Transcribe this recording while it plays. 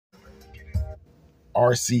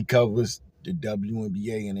RC covers the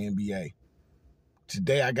WNBA and NBA.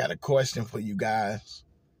 Today I got a question for you guys.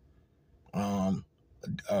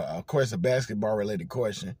 Of course, a basketball-related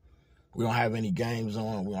question. We don't have any games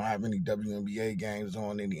on. We don't have any WNBA games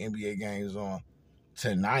on, any NBA games on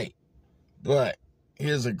tonight. But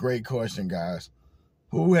here's a great question, guys.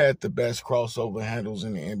 Who had the best crossover handles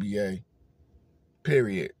in the NBA?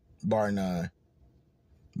 Period. Bar none.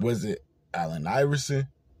 Was it Allen Iverson?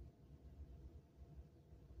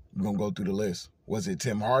 We're going to go through the list. Was it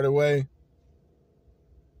Tim Hardaway?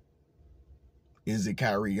 Is it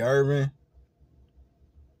Kyrie Irving?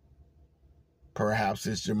 Perhaps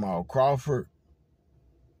it's Jamal Crawford.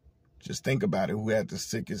 Just think about it. Who had the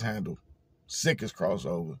sickest handle? Sickest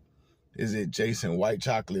crossover? Is it Jason White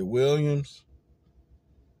Chocolate Williams?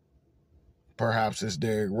 Perhaps it's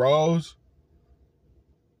Derrick Rose?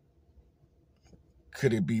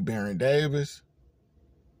 Could it be Baron Davis?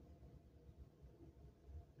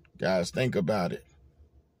 Guys, think about it.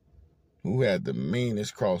 Who had the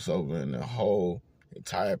meanest crossover in the whole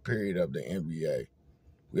entire period of the NBA?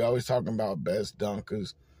 We always talking about best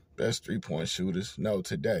dunkers, best three-point shooters. No,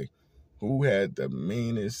 today, who had the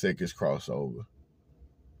meanest, sickest crossover?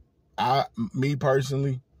 Me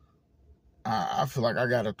personally, I feel like I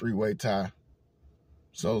got a three-way tie.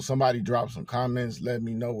 So somebody drop some comments. Let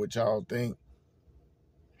me know what y'all think.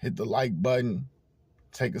 Hit the like button.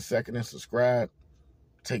 Take a second and subscribe.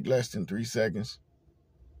 Take less than 3 seconds.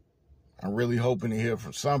 I'm really hoping to hear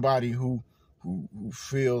from somebody who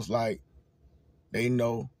feels like they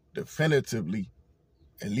know definitively,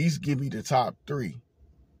 at least give me the top 3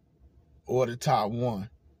 or the top 1.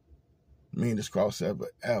 Meanest crossover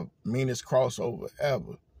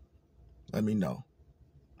ever. Let me know.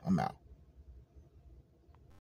 I'm out.